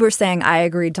like Uber saying I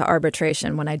agreed to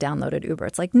arbitration when I downloaded Uber.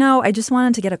 It's like, no, I just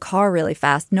wanted to get a car really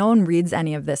fast. No one reads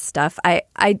any of this stuff.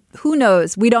 Who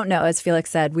knows? We don't know, as Felix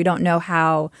said. We don't know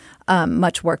how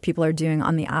much work people are doing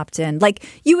on the opt-in. Like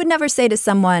you would never say to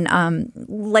someone,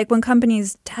 like when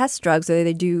companies test drugs or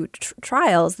they do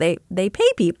trials, they pay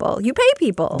people. You pay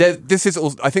people. I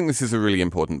think this is a really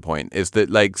important point. Is that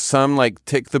like some like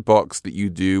tick the box that you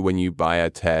do when you buy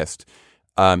a test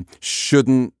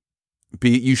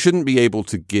you shouldn't be able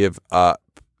to give up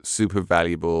super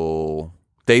valuable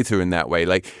data in that way.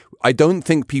 Like, I don't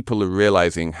think people are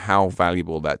realizing how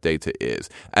valuable that data is.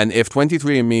 And if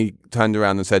 23andMe turned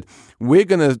around and said, we're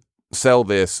going to sell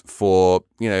this for,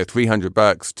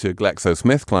 $300 to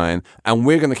GlaxoSmithKline, and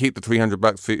we're going to keep the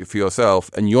 $300 for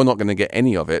yourself, and you're not going to get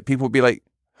any of it, people would be like,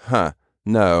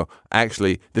 no,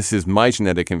 actually, this is my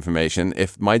genetic information.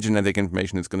 If my genetic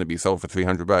information is going to be sold for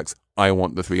 $300, I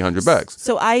want the $300.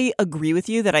 So I agree with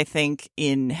you that I think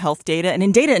in health data and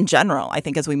in data in general, I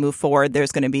think as we move forward,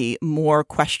 there's going to be more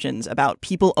questions about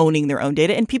people owning their own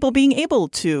data and people being able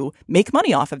to make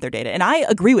money off of their data. And I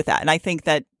agree with that. And I think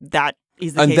that is the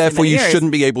case. And therefore, you in many areas.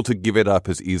 shouldn't be able to give it up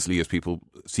as easily as people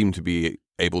seem to be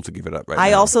able to give it up right now.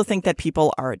 I also think that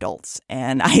people are adults.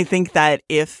 And I think that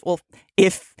if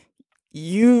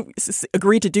you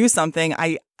agree to do something,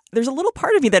 there's a little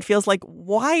part of me that feels like,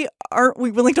 why aren't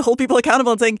we willing to hold people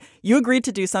accountable and saying, you agreed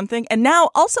to do something? And now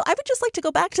also, I would just like to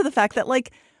go back to the fact that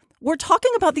like, we're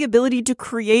talking about the ability to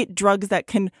create drugs that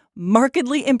can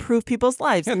markedly improve people's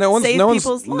lives, save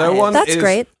people's lives. That's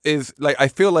great. Is like, I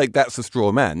feel like that's a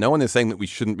straw man. No one is saying that we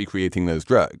shouldn't be creating those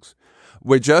drugs.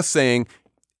 We're just saying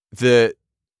that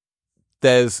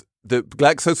the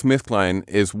GlaxoSmithKline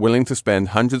is willing to spend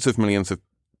hundreds of millions of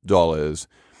dollars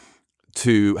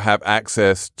to have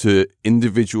access to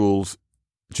individuals'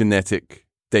 genetic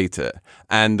data.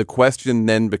 And the question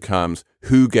then becomes,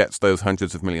 who gets those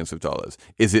hundreds of millions of dollars?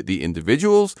 Is it the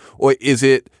individuals, or is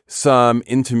it some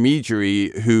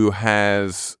intermediary who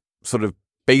has sort of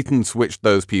bait and switched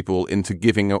those people into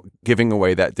giving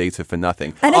away that data for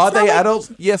nothing? And are they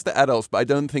adults? Yes, they're adults, but I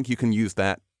don't think you can use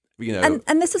that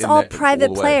And this is in all the- private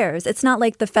all the way. players. It's not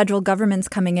like the federal government's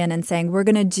coming in and saying we're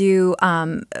going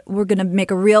to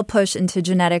make a real push into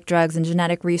genetic drugs and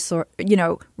genetic research,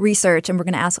 and we're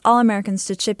going to ask all Americans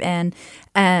to chip in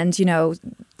and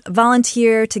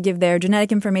volunteer to give their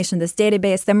genetic information to this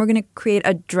database. Then we're going to create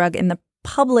a drug in the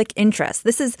public interest.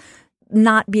 This is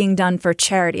not being done for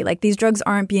charity. Like, these drugs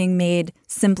aren't being made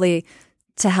simply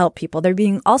to help people. They're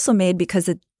being also made because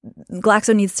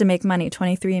Glaxo needs to make money.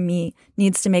 23andMe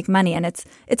needs to make money. And it's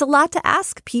a lot to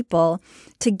ask people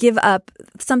to give up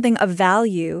something of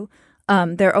value,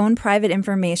 their own private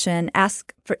information,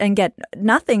 ask for and get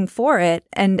nothing for it,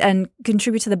 and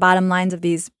contribute to the bottom lines of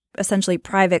these essentially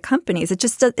private companies.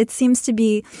 It seems to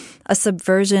be a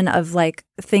subversion of like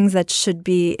things that should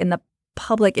be in the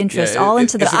public interest,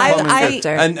 into the private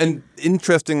sector. And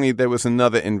interestingly, there was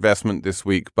another investment this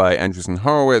week by Andreessen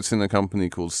Horowitz in a company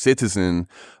called Citizen,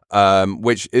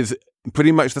 which is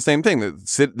pretty much the same thing.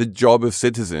 The job of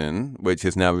Citizen, which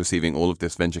is now receiving all of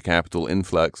this venture capital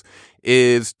influx,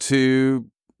 is to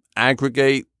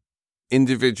aggregate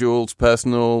individuals'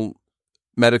 personal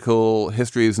medical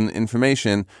histories and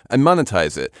information and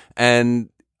monetize it. And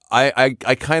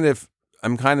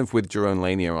I'm kind of with Jerome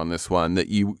Lanier on this one, that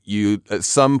you at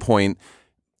some point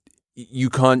you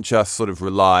can't just sort of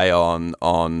rely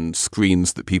on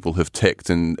screens that people have ticked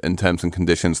and terms and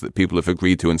conditions that people have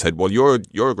agreed to and said, well, you're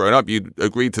a grown up, you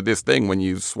agreed to this thing when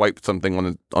you swiped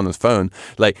something on his phone.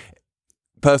 Like,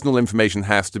 personal information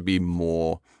has to be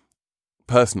more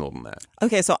personal than that.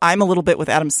 Okay, so I'm a little bit with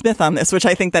Adam Smith on this, which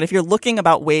I think that if you're looking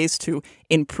about ways to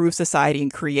improve society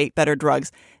and create better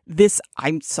drugs,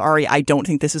 I'm sorry, I don't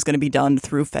think this is going to be done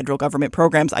through federal government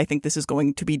programs. I think this is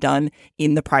going to be done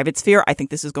in the private sphere. I think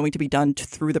this is going to be done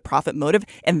through the profit motive.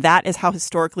 And that is how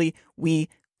historically we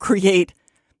create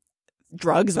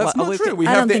drugs. That's not true. We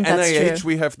have the NIH,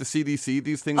 we have the CDC,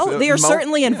 these things. Oh, they are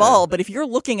certainly involved. But if you're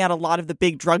looking at a lot of the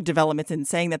big drug developments and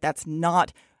saying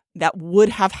that would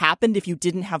have happened if you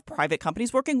didn't have private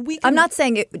companies working. I'm not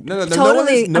saying it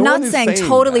totally. I'm not saying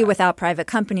totally that. Without private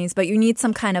companies, but you need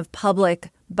some kind of public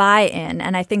buy-in.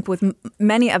 And I think with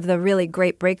many of the really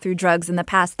great breakthrough drugs in the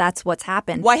past, that's what's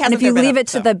happened. Why hasn't and if you there leave been it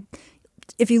to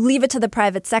if you leave it to the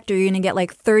private sector, you're going to get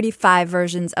like 35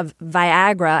 versions of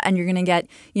Viagra, and you're going to get,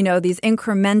 these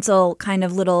incremental kind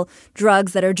of little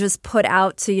drugs that are just put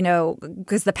out to,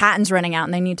 because the patent's running out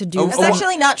and they need to do. That's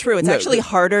actually not true. It's actually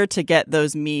harder to get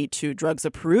those Me Too drugs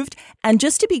approved. And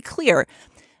just to be clear,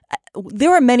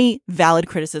 there are many valid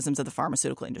criticisms of the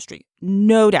pharmaceutical industry,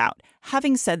 no doubt.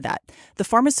 Having said that, the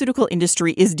pharmaceutical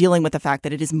industry is dealing with the fact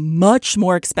that it is much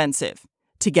more expensive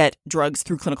to get drugs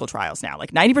through clinical trials now.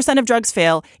 Like 90% of drugs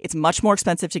fail. It's much more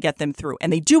expensive to get them through.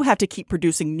 And they do have to keep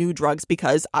producing new drugs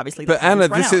because obviously the Anna,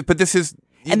 this is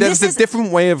there's a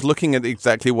different way of looking at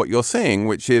exactly what you're saying,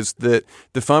 which is that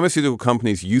the pharmaceutical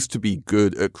companies used to be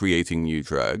good at creating new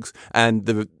drugs, and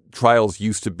the trials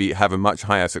used to have a much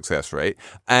higher success rate.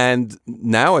 And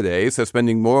nowadays, they're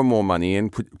spending more and more money in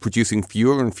producing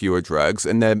fewer and fewer drugs,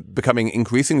 and they're becoming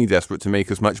increasingly desperate to make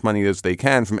as much money as they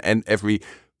can from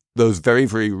those very,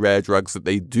 very rare drugs that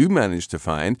they do manage to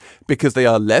find, because they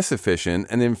are less efficient.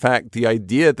 And in fact, the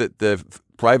idea that the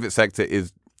private sector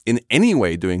is in any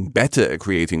way doing better at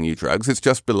creating new drugs, it's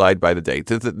just belied by the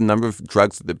data that the number of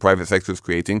drugs that the private sector is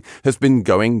creating has been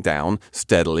going down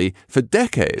steadily for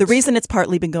decades. The reason it's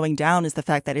partly been going down is the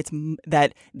fact that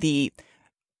that the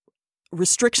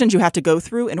restrictions you have to go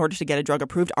through in order to get a drug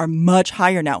approved are much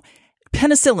higher now.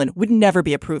 Penicillin would never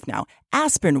be approved now.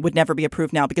 Aspirin would never be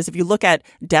approved now, because if you look at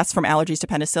deaths from allergies to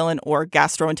penicillin or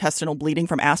gastrointestinal bleeding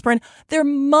from aspirin, they're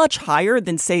much higher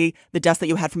than, say, the deaths that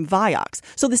you had from Vioxx.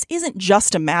 So this isn't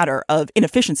just a matter of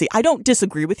inefficiency. I don't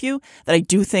disagree with you that I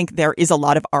do think there is a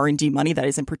lot of R&D money that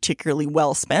isn't particularly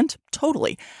well spent.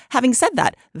 Totally. Having said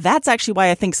that, that's actually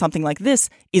why I think something like this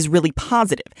is really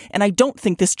positive. And I don't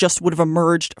think this just would have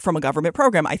emerged from a government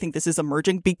program. I think this is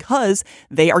emerging because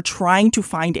they are trying to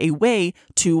find a way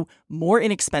to more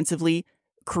inexpensively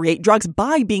create drugs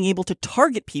by being able to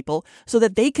target people so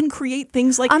that they can create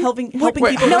things like helping people.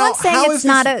 No one's saying it's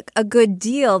not a good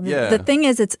deal. The thing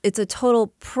is, it's a total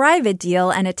private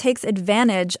deal, and it takes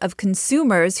advantage of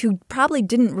consumers who probably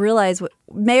didn't realize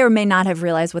may or may not have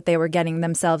realized what they were getting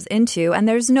themselves into. And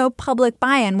there's no public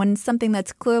buy-in when something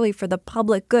that's clearly for the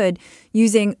public good,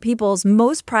 using people's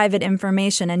most private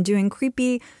information and doing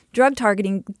creepy drug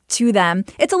targeting to them.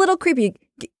 It's a little creepy.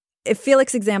 If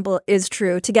Felix's example is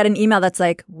true, to get an email that's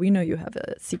like, we know you have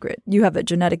a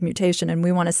genetic mutation and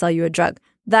we want to sell you a drug.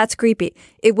 That's creepy.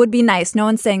 It would be nice. No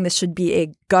one's saying this should be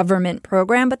a government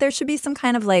program, but there should be some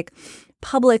kind of like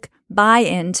public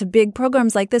buy-in to big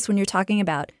programs like this when you're talking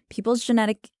about people's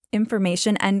genetic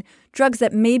information and drugs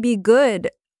that may be good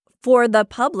for the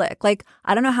public. Like,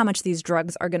 I don't know how much these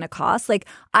drugs are going to cost. Like,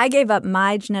 I gave up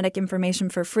my genetic information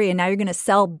for free, and now you're going to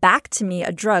sell back to me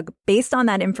a drug based on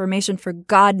that information for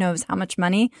God knows how much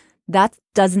money. That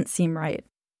doesn't seem right.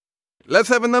 Let's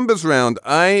have a numbers round.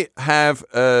 I have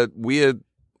a weird,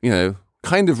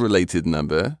 kind of related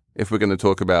number if we're going to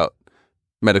talk about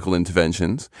medical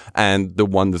interventions and the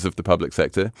wonders of the public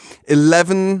sector.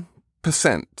 11%.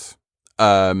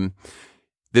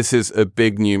 This is a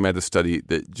big new meta study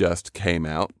that just came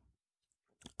out.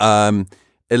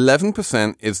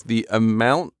 11% is the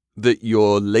amount that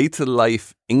your later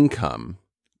life income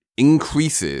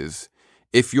increases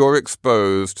if you're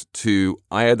exposed to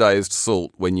iodized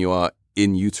salt when you are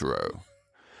in utero.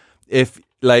 If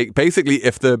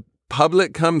the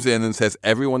public comes in and says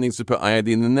everyone needs to put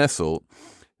iodine in their salt,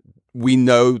 we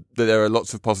know that there are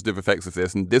lots of positive effects of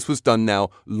this. And this was done now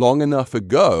long enough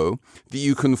ago that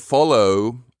you can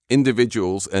follow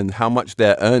individuals and how much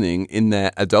they're earning in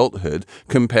their adulthood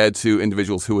compared to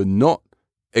individuals who are not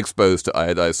exposed to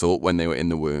iodized salt when they were in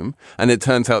the womb. And it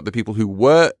turns out the people who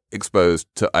were exposed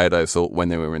to iodized salt when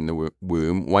they were in the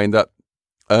womb wind up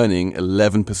earning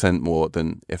 11% more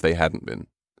than if they hadn't been.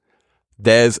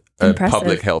 There's a Impressive.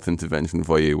 Public health intervention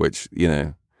for you, which,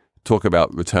 talk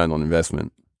about return on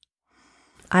investment.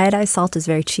 Iodized salt is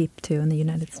very cheap, too, in the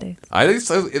United States.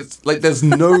 It's like there's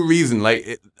no reason.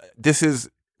 This is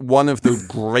one of the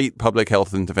great public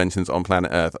health interventions on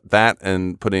planet Earth. That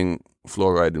and putting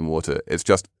fluoride in water. It's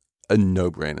just a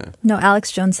no-brainer. No, Alex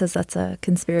Jones says that's a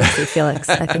conspiracy, Felix.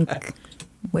 I think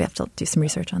we have to do some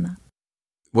research on that.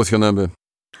 What's your number?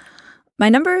 My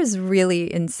number is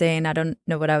really insane. I don't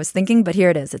know what I was thinking, but here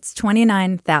it is. It's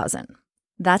 29,000.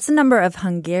 That's the number of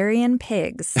Hungarian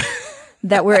pigs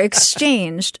that were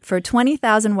exchanged for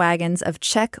 20,000 wagons of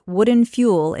Czech wooden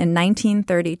fuel in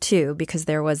 1932 because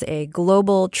there was a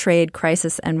global trade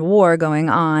crisis and war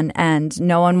going on, and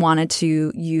no one wanted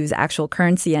to use actual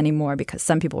currency anymore because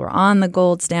some people were on the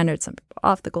gold standard, some people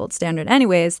off the gold standard.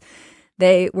 Anyways,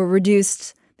 countries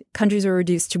were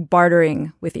reduced to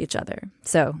bartering with each other.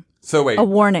 So wait, a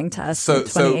warning to us in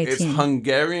 2018. So it's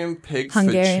Hungarian pigs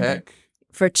for Czech?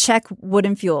 For Czech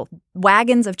wooden fuel,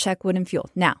 wagons of Czech wooden fuel.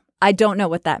 Now, I don't know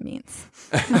what that means.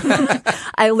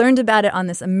 I learned about it on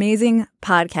this amazing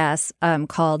podcast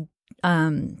called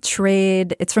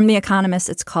Trade. It's from The Economist.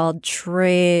 It's called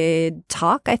Trade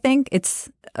Talk, I think.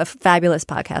 It's a fabulous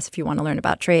podcast if you want to learn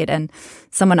about trade. And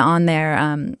someone on there,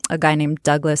 a guy named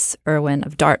Douglas Irwin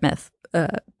of Dartmouth,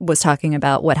 was talking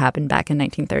about what happened back in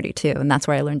 1932. And that's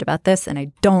where I learned about this. And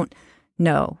I don't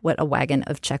know what a wagon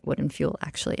of Czech wooden fuel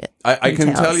actually is. I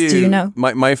can tell you, do you know?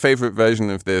 My favorite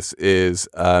version of this is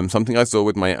something I saw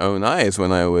with my own eyes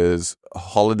when I was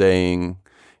holidaying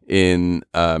in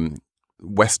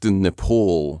Western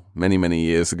Nepal many, many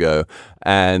years ago,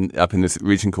 and up in this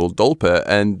region called Dolpa.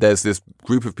 And there's this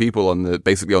group of people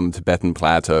basically on the Tibetan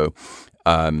plateau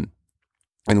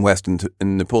in Western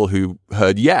Nepal who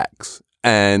herd yaks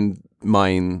and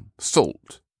mine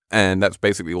salt. And that's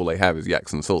basically all they have is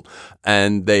yaks and salt.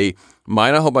 And they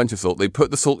mine a whole bunch of salt. They put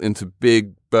the salt into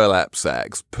big burlap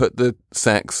sacks, put the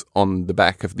sacks on the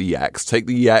back of the yaks, take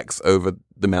the yaks over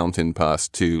the mountain pass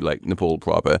to Nepal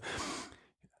proper,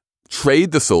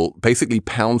 trade the salt, basically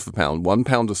pound for pound. 1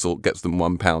 pound of salt gets them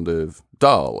 1 pound of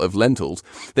dal, of lentils.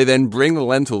 They then bring the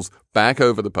lentils back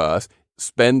over the pass,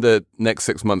 spend the next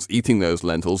 6 months eating those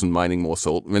lentils and mining more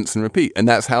salt, rinse and repeat. And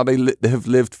that's how they have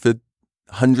lived for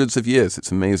hundreds of years. It's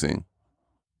amazing.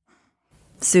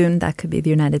 Soon that could be the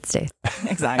United States.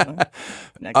 Exactly.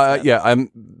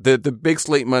 The big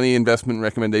Slate Money investment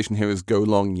recommendation here is go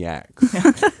long yaks.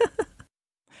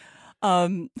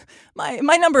 My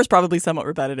number is probably somewhat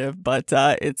repetitive, but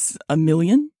it's 1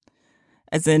 million,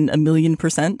 as in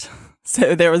 1,000,000%.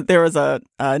 So there was a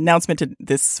announcement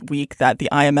this week that the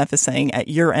IMF is saying at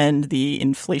year end the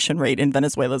inflation rate in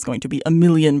Venezuela is going to be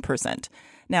 1,000,000%.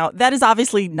 Now that is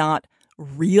obviously not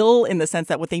real in the sense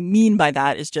that what they mean by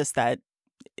that is just that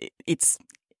it's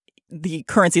the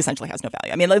currency essentially has no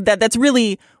value. I mean, that's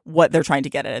really what they're trying to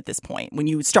get at this point. When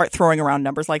you start throwing around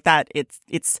numbers like that,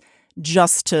 it's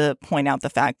just to point out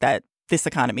the fact that this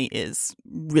economy is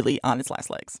really on its last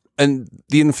legs. And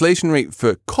the inflation rate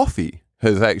for coffee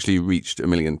has actually reached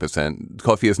 1,000,000%.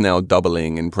 Coffee is now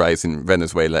doubling in price in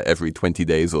Venezuela every 20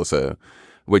 days or so,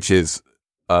 which is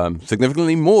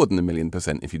significantly more than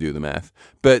 1,000,000% if you do the math.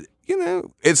 But,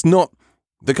 it's not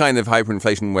the kind of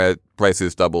hyperinflation where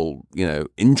prices double,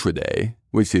 intraday,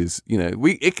 which is,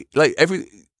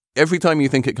 every time you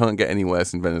think it can't get any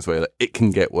worse in Venezuela, it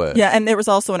can get worse. Yeah, and there was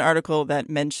also an article that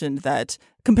mentioned that,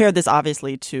 compared this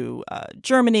obviously to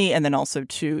Germany and then also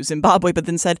to Zimbabwe, but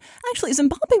then said, actually,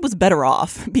 Zimbabwe was better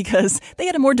off because they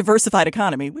had a more diversified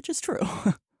economy, which is true.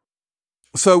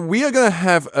 So we are going to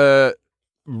have a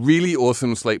really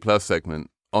awesome Slate Plus segment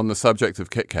on the subject of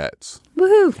Kit Kats.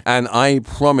 Woohoo! And I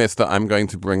promise that I'm going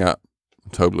to bring up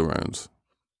Toblerones.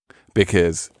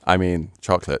 Because, I mean,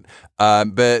 chocolate.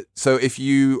 But so if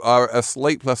you are a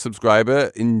Slate Plus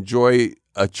subscriber, enjoy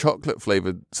a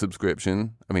chocolate-flavored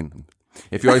subscription. I mean,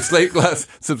 if you're a Slate Plus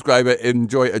subscriber,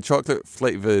 enjoy a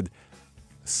chocolate-flavored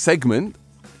segment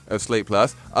of Slate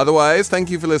Plus. Otherwise, thank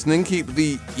you for listening. Keep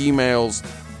the emails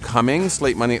coming.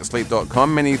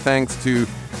 slatemoney@slate.com. Many thanks to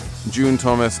June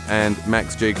Thomas and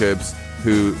Max Jacobs,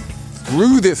 who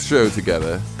threw this show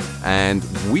together. And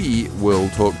we will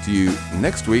talk to you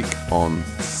next week on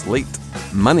Slate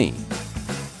Money.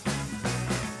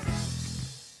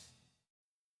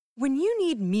 When you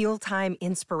need mealtime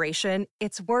inspiration,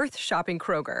 it's worth shopping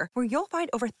Kroger, where you'll find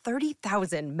over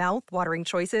 30,000 mouth-watering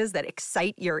choices that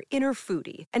excite your inner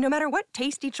foodie. And no matter what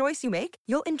tasty choice you make,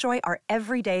 you'll enjoy our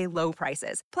everyday low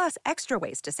prices, plus extra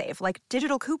ways to save, like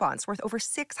digital coupons worth over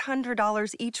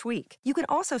 $600 each week. You can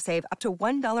also save up to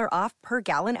 $1 off per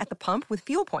gallon at the pump with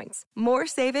fuel points. More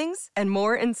savings and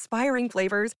more inspiring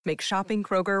flavors make shopping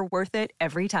Kroger worth it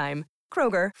every time.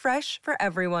 Kroger, fresh for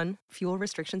everyone. Fuel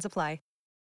restrictions apply.